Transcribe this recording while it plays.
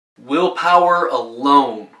Willpower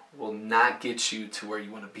alone will not get you to where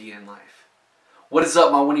you want to be in life. What is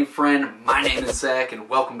up, my winning friend? My name is Zach and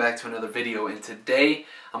welcome back to another video. And today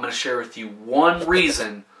I'm going to share with you one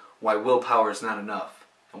reason why willpower is not enough.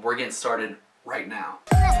 And we're getting started right now.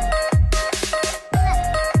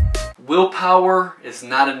 Willpower is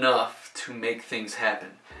not enough to make things happen.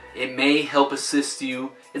 It may help assist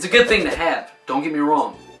you. It's a good thing to have. Don't get me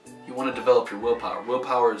wrong. You want to develop your willpower.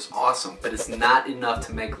 Willpower is awesome, but it's not enough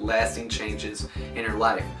to make lasting changes in your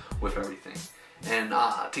life with everything. And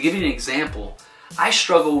to give you an example, I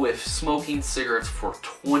struggled with smoking cigarettes for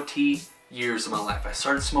 20 years of my life. I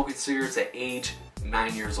started smoking cigarettes at age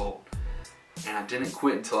 9 years old, and I didn't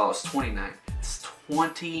quit until I was 29. It's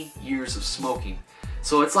 20 years of smoking.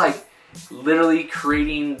 So it's like literally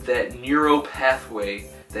creating that neural pathway,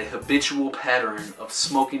 that habitual pattern of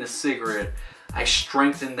smoking a cigarette. I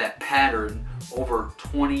strengthened that pattern over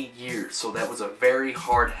 20 years, so that was a very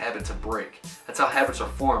hard habit to break. That's how habits are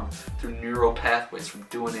formed, through neural pathways, from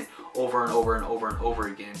doing it over and over and over and over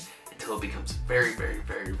again until it becomes very, very,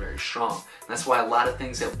 very, very strong. And that's why a lot of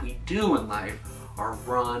things that we do in life are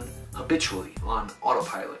run habitually on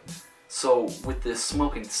autopilot. So with this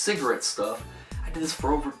smoking cigarette stuff, I did this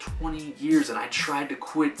for over 20 years, and I tried to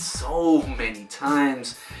quit so many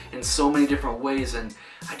times in so many different ways, and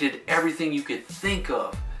I did everything you could think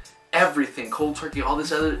of. Everything, cold turkey, all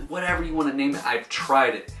this other, whatever you want to name it, I've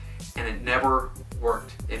tried it, and it never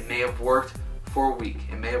worked. It may have worked for a week,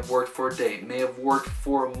 it may have worked for a day, it may have worked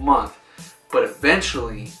for a month, but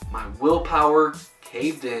eventually my willpower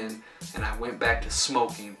caved in and I went back to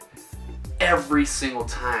smoking every single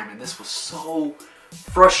time. And this was so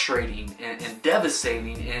frustrating and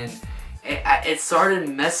devastating, and it started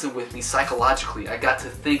messing with me psychologically. I got to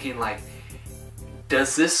thinking, like,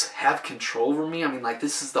 does this have control over me? I mean, like,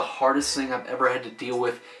 this is the hardest thing I've ever had to deal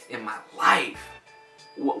with in my life.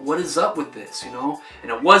 What is up with this, you know? And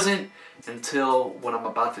it wasn't until what I'm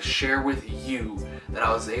about to share with you that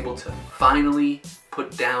I was able to finally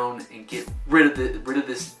put down and get rid of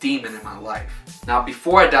this demon in my life. Now,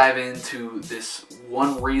 before I dive into this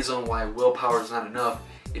one reason why willpower is not enough,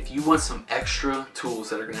 if you want some extra tools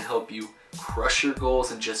that are going to help you crush your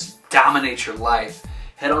goals and just dominate your life,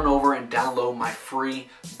 head on over and download my free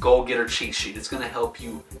Goal Getter cheat sheet. It's going to help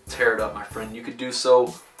you tear it up, my friend. You can do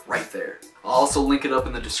so right there. I'll also link it up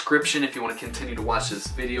in the description if you want to continue to watch this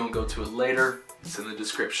video and go to it later. It's in the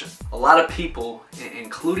description. A lot of people,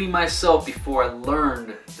 including myself before I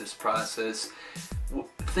learned this process,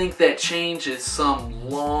 think that change is some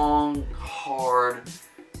long, hard,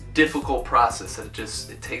 difficult process, that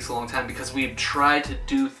it takes a long time, because we've tried to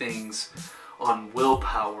do things on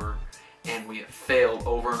willpower and we have failed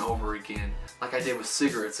over and over again, like I did with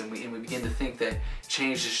cigarettes, and we begin to think that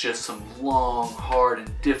change is just some long, hard,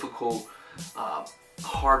 and difficult,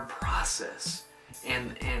 hard process.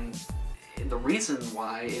 And the reason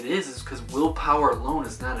why it is because willpower alone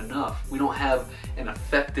is not enough. We don't have an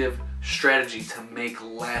effective strategy to make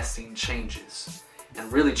lasting changes.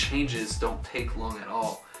 And really, changes don't take long at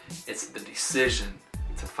all. It's the decision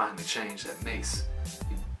to finally change that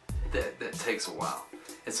takes a while.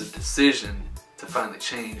 It's a decision to finally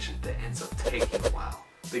change that ends up taking a while.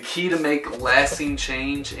 The key to make lasting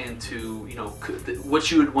change and to,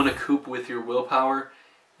 what you would want to cope with your willpower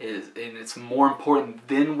is, and it's more important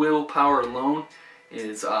than willpower alone,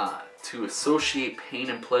 is to associate pain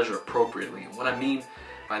and pleasure appropriately. And what I mean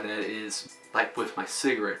by that is, like with my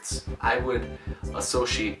cigarettes, I would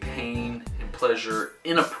associate pain and pleasure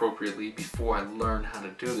inappropriately before I learned how to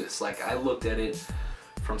do this. Like, I looked at it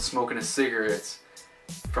from smoking the cigarettes.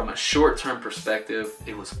 From a short-term perspective,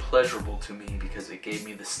 it was pleasurable to me because it gave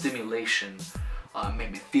me the stimulation,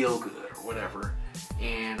 made me feel good or whatever.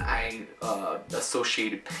 And I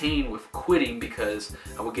associated pain with quitting because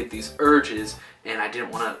I would get these urges and I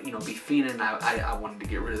didn't want to, be fiending. I wanted to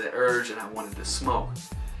get rid of that urge and I wanted to smoke.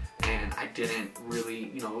 And I didn't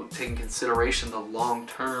really, take in consideration the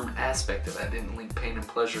long-term aspect of it. I didn't link pain and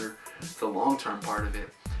pleasure to the long-term part of it.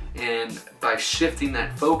 And by shifting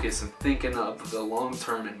that focus and thinking of the long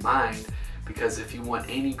term in mind, because if you want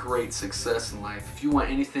any great success in life, if you want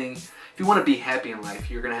to be happy in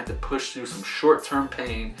life, you're going to have to push through some short-term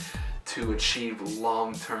pain to achieve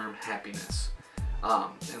long-term happiness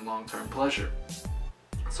and long-term pleasure.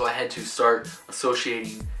 So I had to start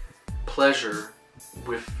associating pleasure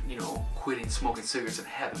with, quitting smoking cigarettes and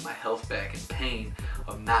having my health back, and pain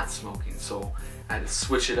of not smoking. So I had to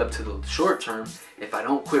switch it up to the short term. If I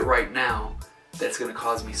don't quit right now, that's going to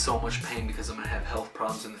cause me so much pain because I'm going to have health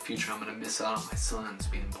problems in the future. I'm going to miss out on my sons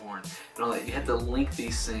being born and all that. You have to link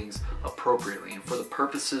these things appropriately. And for the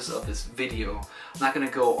purposes of this video, I'm not going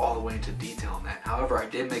to go all the way into detail on that. However, I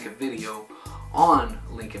did make a video on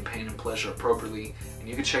linking pain and pleasure appropriately, and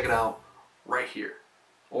you can check it out right here.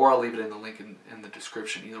 Or I'll leave it in the link in the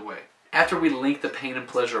description, either way. After we link the pain and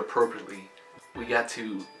pleasure appropriately, we got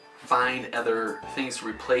to find other things to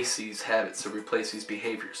replace these habits, to replace these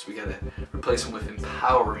behaviors. We got to replace them with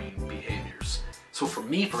empowering behaviors. So for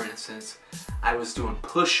me, for instance, I was doing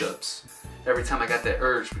push-ups every time I got that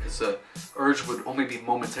urge, because the urge would only be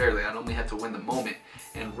momentarily. I'd only have to win the moment.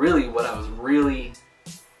 And really, what I was really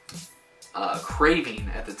craving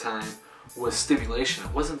at the time was stimulation.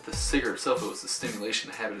 It wasn't the cigarette itself, it was the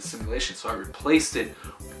stimulation, the habit of stimulation. So I replaced it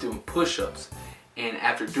with doing push-ups. And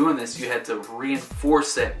after doing this, you had to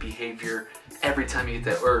reinforce that behavior every time you get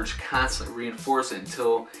that urge, constantly reinforce it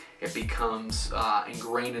until it becomes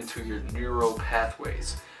ingrained into your neural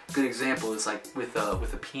pathways. A good example is like with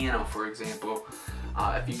a piano, for example.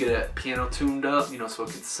 If you get a piano tuned up, you know, so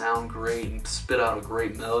it can sound great and spit out a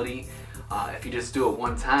great melody, if you just do it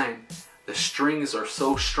one time, the strings are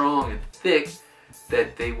so strong and thick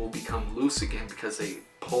that they will become loose again because they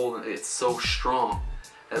pull. It's so strong.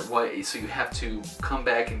 So you have to come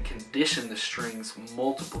back and condition the strings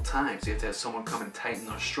multiple times. You have to have someone come and tighten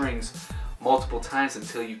those strings multiple times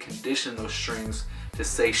until you condition those strings to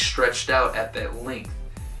stay stretched out at that length.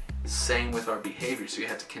 Same with our behavior. So you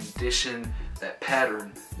have to condition that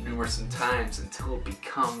pattern numerous times until it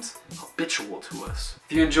becomes habitual to us.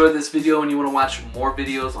 If you enjoyed this video and you want to watch more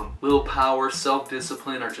videos on willpower,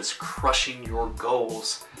 self-discipline, or just crushing your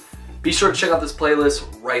goals, be sure to check out this playlist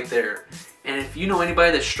right there. And if you know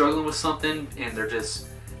anybody that's struggling with something and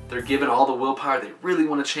they're given all the willpower, they really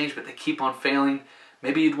want to change but they keep on failing,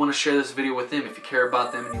 maybe you'd want to share this video with them if you care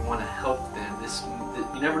about them and you want to help them.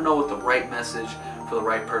 You never know what the right message for the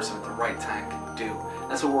right person at the right time can do.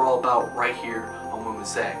 That's what we're all about right here on When with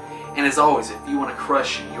Zach. And as always, if you want to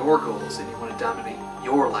crush your goals and you want to dominate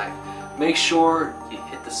your life, make sure you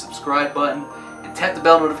hit the subscribe button and tap the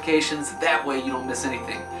bell notifications. That way you don't miss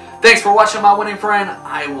anything. Thanks for watching, my winning friend.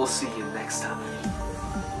 I will see you next time.